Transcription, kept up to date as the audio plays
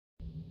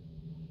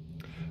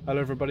Hello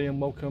everybody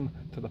and welcome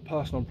to the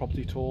personal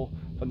property tour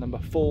for number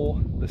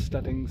 4, the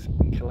Steadings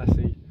in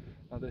Collessie.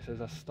 Now this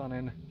is a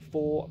stunning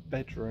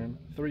 4-bedroom,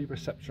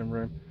 3-reception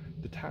room,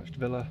 detached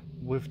villa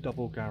with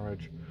double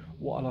garage.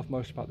 What I love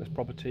most about this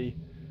property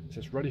is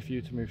it's ready for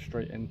you to move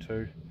straight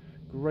into.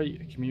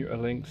 Great commuter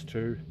links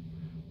to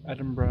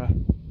Edinburgh,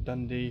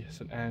 Dundee,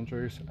 St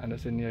Andrews, and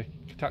it's in the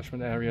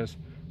catchment areas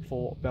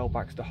for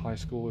Belbaxter High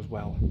School as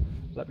well.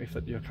 Let me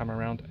flip your camera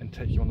around and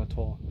take you on the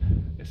tour.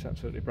 It's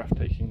absolutely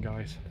breathtaking,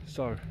 guys.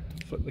 So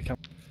flip the camera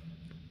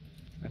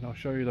and I'll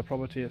show you the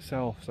property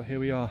itself. So here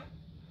we are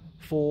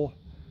for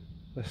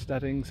the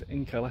Steadings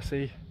in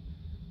Collessie,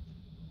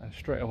 and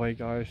straight away,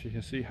 guys, you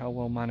can see how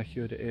well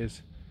manicured it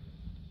is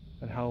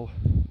and how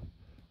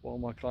well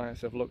my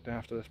clients have looked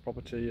after this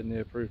property and the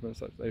improvements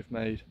that they've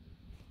made.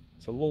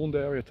 It's a lawned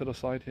area to the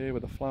side here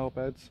with the flower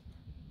beds.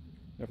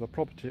 You have the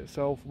property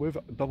itself with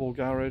a double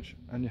garage,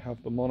 and you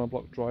have the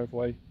monoblock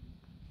driveway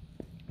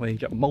where you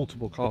get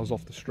multiple cars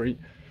off the street,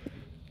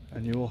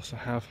 and you also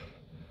have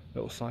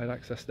little side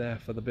access there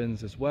for the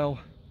bins as well.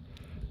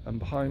 And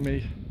behind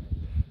me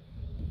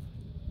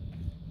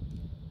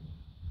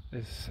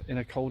is in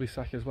a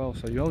cul-de-sac as well,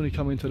 so you only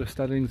come into the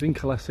Steadings in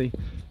Collessie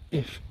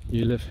if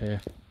you live here,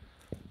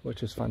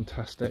 which is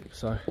fantastic.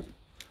 So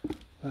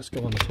let's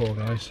go on the tour,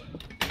 guys.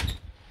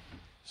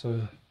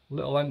 So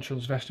little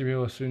entrance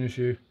vestibule as soon as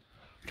you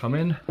come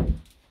in,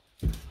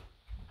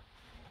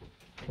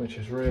 which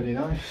is really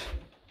nice.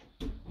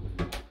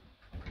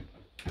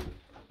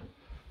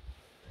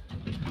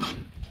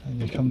 And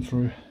you come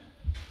through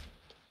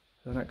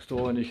the next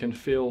door and you can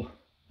feel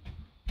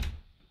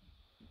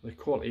the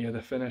quality of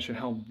the finish and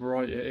how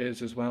bright it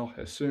is as well.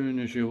 As soon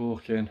as you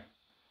walk in,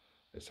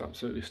 it's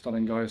absolutely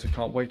stunning, guys. I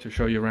can't wait to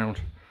show you around.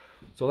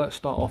 So let's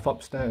start off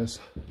upstairs.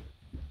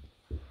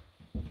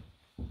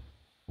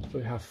 So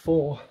we have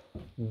 4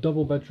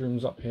 double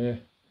bedrooms up here,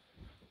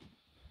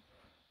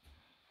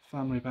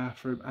 family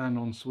bathroom and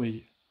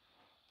ensuite.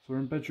 So we're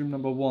in bedroom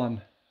number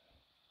 1,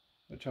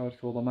 which I would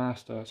call the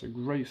master. It's a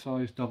great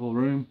sized double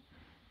room.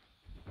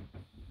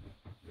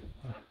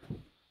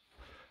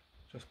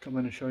 Just come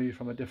in and show you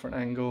from a different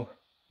angle.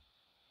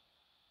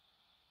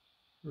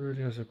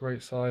 Really is a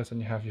great size, and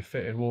you have your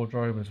fitted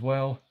wardrobe as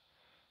well.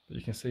 But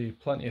you can see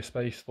plenty of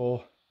space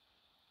for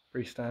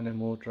freestanding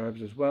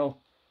wardrobes as well.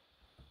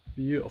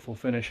 Beautiful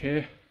finish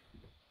here.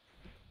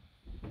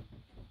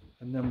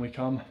 And then we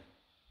come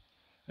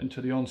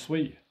into the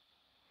ensuite,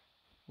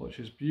 which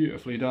is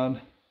beautifully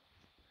done.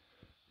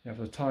 You have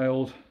the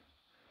tiled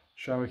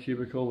shower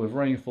cubicle with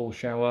rainfall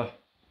shower.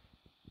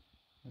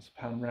 Let's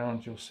pan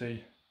round, you'll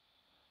see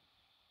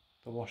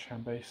the wash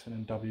hand basin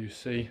and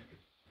WC.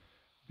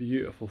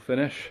 Beautiful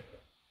finish.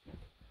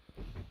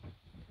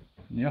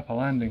 And the upper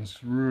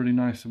landing's really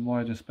nice and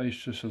wide and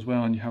spacious as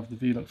well, and you have the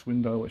Velux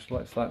window which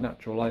lets that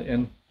natural light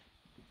in.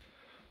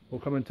 We'll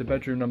come into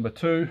bedroom number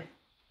 2,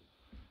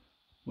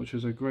 which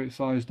is a great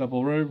size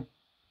double room.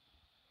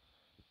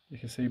 You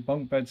can see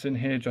bunk beds in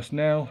here just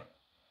now.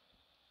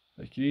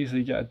 You can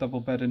easily get a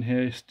double bed in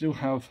here. You still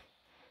have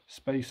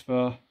space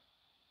for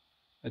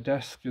a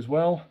desk as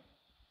well.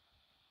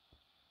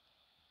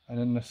 And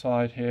in the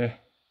side here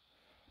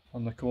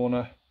on the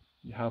corner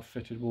you have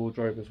fitted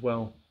wardrobe as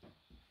well.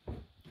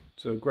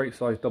 So a great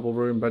size double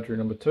room, bedroom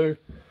number 2.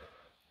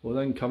 We'll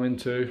then come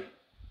into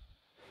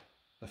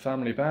the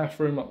family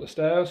bathroom up the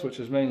stairs,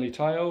 which is mainly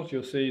tiled.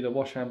 You'll see the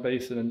wash hand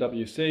basin and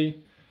WC.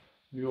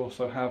 You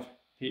also have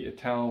heated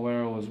towel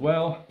rail as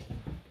well.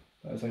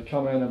 As I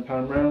come in and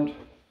pan round,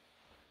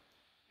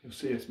 you'll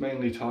see it's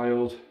mainly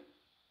tiled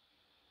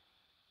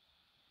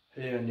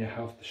here, and you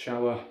have the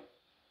shower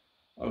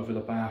over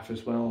the bath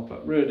as well,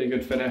 but really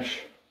good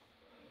finish,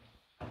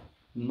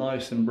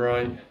 nice and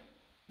bright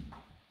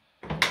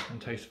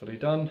and tastefully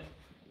done.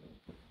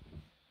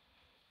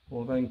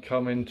 We'll then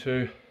come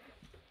into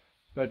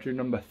bedroom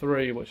number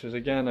 3, which is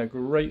again a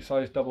great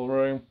size double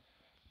room,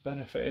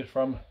 benefited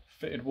from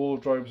fitted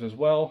wardrobes as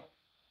well.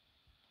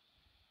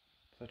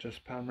 So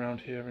just pan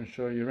round here and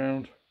show you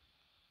around.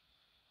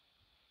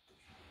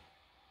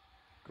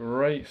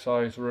 Great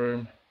size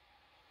room,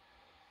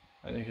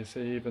 and you can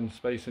see even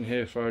space in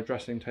here for a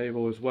dressing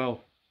table as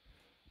well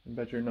in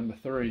bedroom number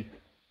 3.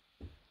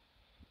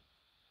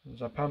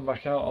 As I pan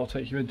back out, I'll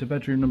take you into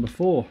bedroom number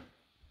 4.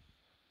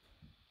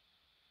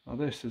 Now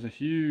this is a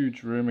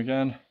huge room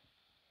again.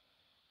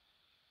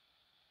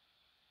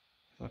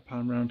 As I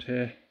pan round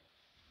here,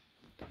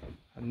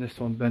 and this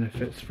one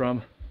benefits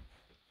from,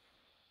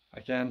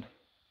 again,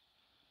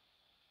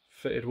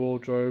 fitted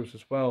wardrobes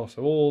as well.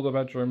 So all the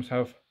bedrooms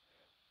have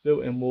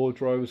built-in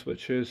wardrobes,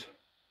 which is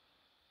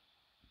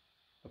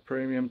a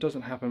premium.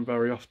 Doesn't happen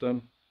very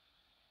often,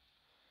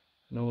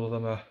 and all of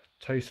them are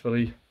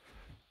tastefully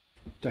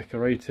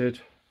decorated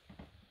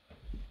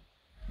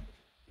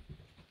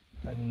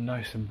and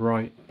nice and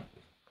bright.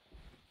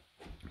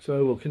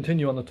 So we'll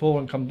continue on the tour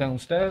and come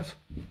downstairs.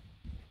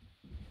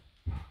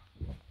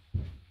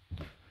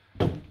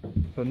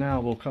 So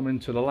now we'll come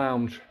into the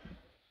lounge.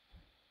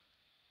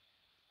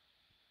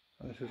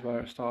 This is where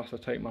it starts to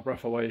take my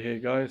breath away here,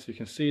 guys. You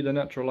can see the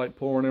natural light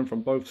pouring in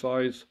from both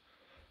sides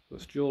So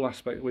it's dual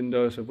aspect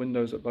windows with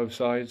windows at both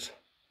sides.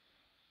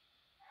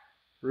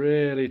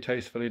 Really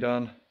tastefully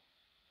done.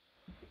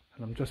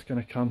 And I'm just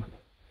going to come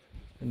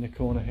in the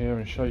corner here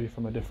and show you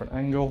from a different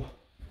angle.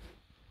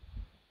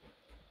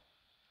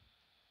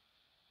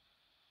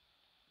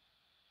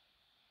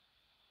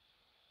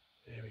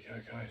 Here we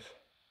go, guys.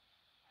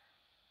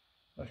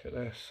 Look at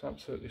this,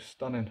 absolutely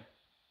stunning.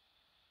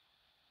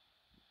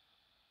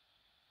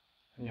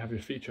 And you have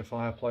your feature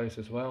fireplace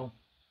as well.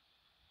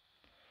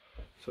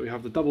 So we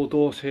have the double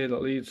doors here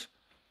that leads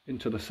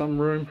into the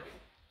sunroom,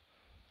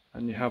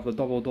 and you have the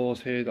double doors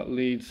here that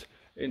leads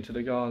into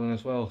the garden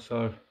as well.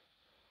 So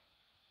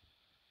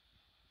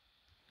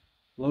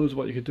loads of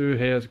what you could do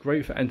here. Is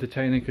great for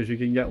entertaining because you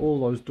can get all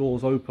those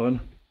doors open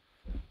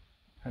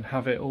and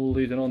have it all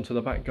leading onto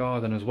the back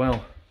garden as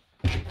well.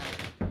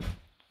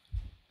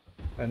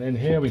 And in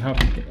here we have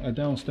a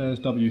downstairs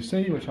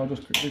WC, which I'll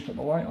just quickly put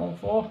the light on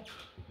for.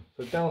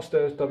 So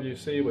downstairs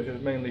WC, which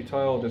is mainly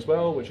tiled as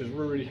well, which is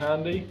really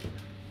handy.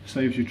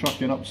 Saves you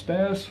trucking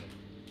upstairs.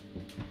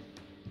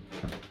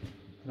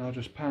 And I'll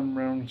just pan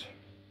round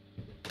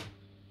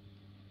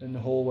in the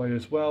hallway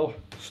as well.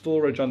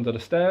 Storage under the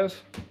stairs.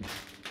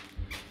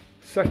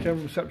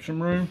 Second reception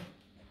room,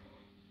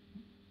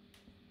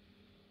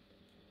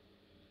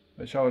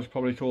 which I would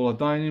probably call a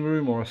dining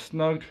room or a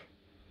snug,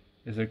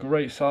 is a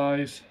great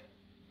size.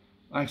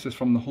 Access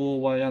from the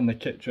hallway and the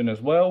kitchen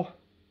as well,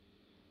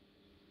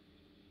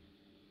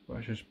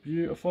 which is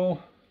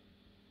beautiful.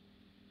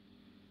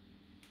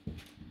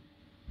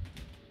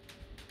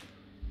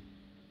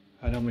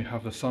 And then we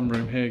have the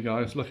sunroom here,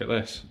 guys. Look at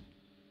this.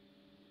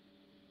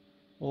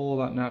 All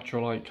that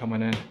natural light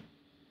coming in.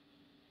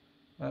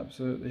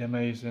 Absolutely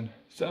amazing.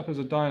 Set up as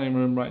a dining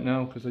room right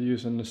now because they're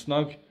using the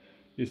snug,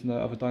 using the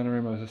other dining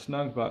room as a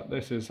snug, but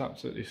this is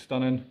absolutely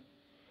stunning.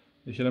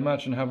 You can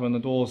imagine having the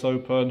doors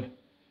open,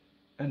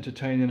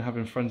 entertaining,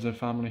 having friends and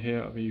family here.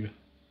 It'll be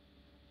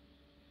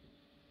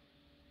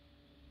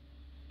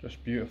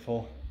just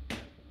beautiful.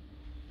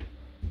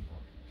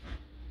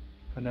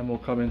 And then we'll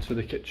come into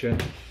the kitchen.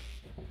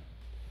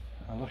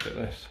 And look at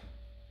this.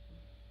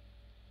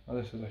 Now,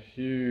 this is a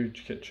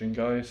huge kitchen,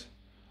 guys.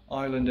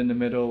 Island in the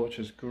middle, which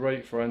is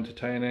great for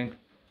entertaining.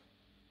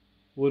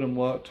 Wooden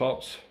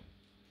worktops,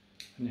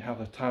 and you have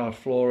the tiled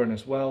flooring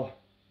as well.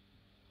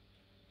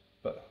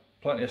 But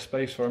plenty of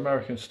space for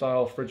American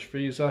style fridge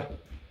freezer.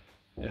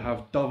 You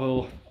have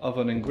double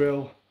oven and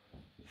grill,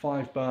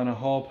 5-burner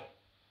hob,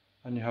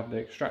 and you have the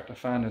extractor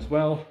fan as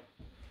well.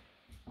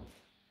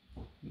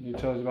 And it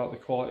tells you about the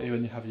quality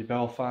when you have your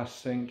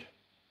Belfast sink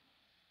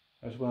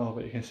as well.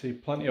 But you can see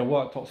plenty of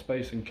worktop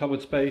space and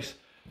cupboard space.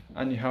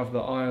 And you have the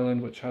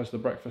island, which has the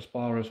breakfast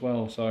bar as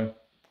well. So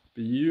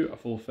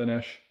beautiful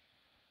finish.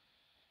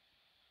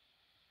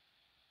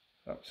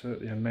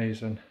 Absolutely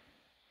amazing.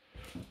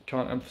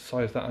 Can't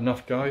emphasize that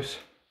enough, guys.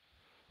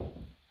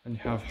 And you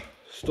have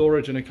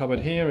storage in a cupboard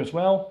here as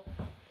well.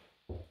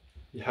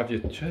 You have your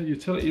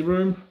utility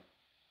room.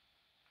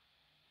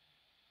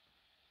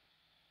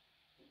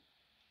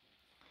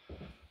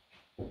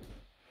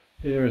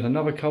 Here is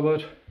another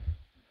cupboard.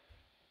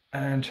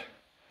 And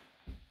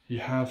you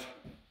have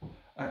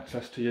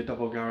access to your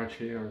double garage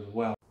here as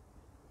well.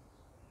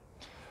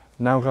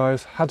 Now,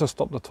 guys, had to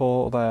stop the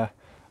tour there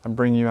and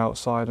bring you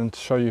outside and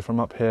show you from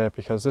up here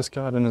because this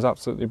garden is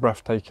absolutely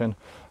breathtaking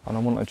and I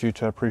wanted you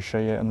to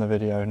appreciate it in the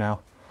video. Now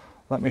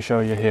let me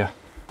show you here.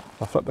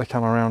 I'll flip the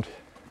camera around.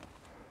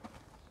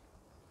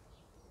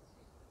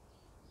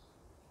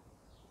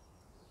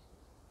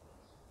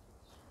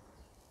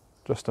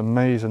 Just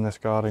amazing, this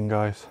garden,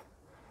 guys.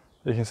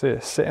 You can see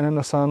it sitting in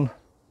the sun.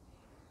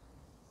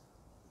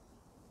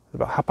 It's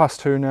about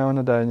 2:30 now in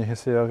the day and you can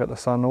see I'll get the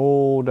sun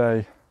all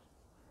day.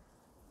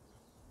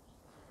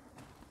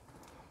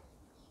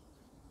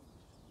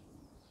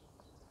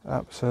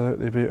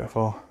 Absolutely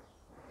beautiful.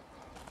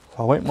 So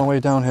I'll make my way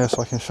down here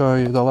so I can show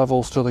you the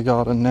levels to the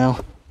garden now.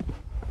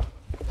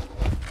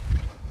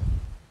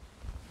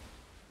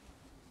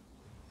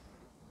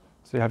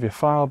 So you have your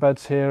flower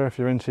beds here if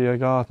you're into your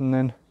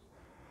gardening.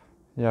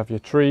 You have your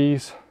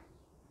trees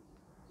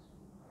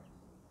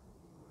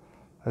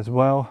as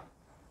well.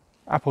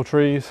 Apple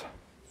trees,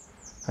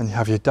 and you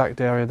have your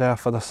decked area there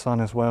for the sun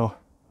as well.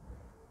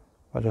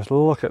 But just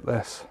look at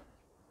this.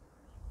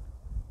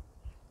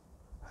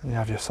 And you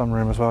have your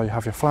sunroom as well. You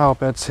have your flower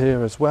beds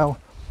here as well.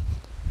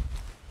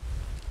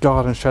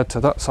 Garden shed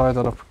to that side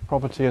of the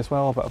property as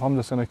well, but I'm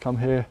just going to come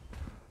here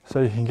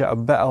so you can get a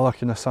better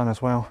look in the sun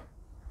as well.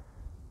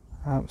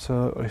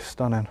 Absolutely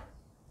stunning.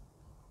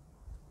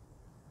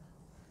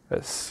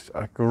 It's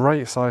a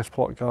great size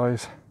plot,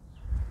 guys.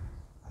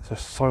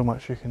 There's just so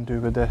much you can do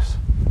with this.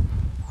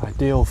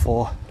 Ideal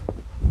for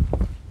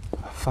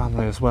a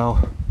family as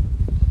well.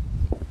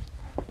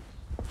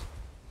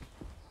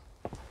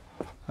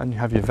 And you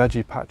have your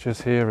veggie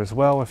patches here as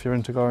well if you're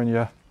into growing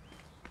your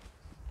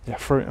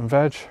fruit and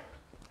veg.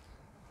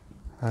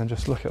 And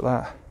just look at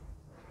that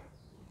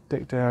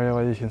dicked area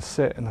where you can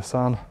sit in the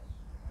sun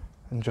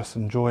and just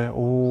enjoy it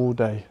all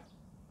day.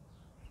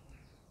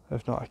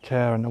 There's not a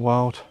care in the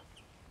world.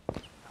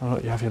 And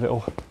look, you have your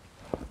little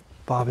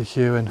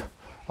barbecue and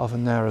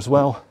oven there as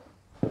well.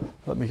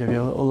 Let me give you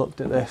a little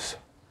look at this.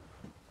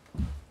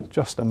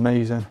 Just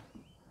amazing.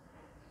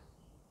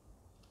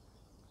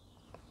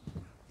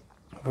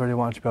 I really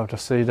want you to be able to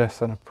see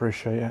this and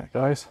appreciate it,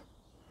 guys.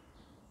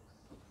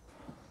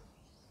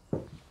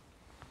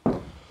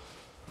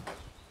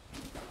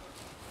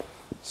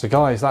 So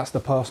guys, that's the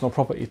personal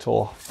property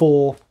tour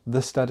for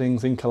the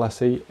Steadings in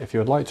Collessie. If you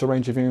would like to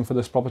arrange a viewing for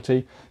this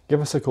property, give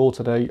us a call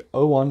today,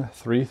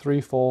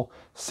 01334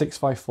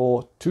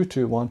 654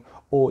 221,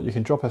 or you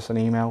can drop us an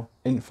email,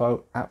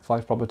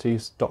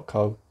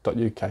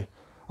 info@5properties.co.uk.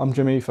 I'm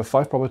Jimmy for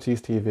 5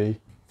 Properties TV.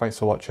 Thanks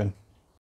for watching.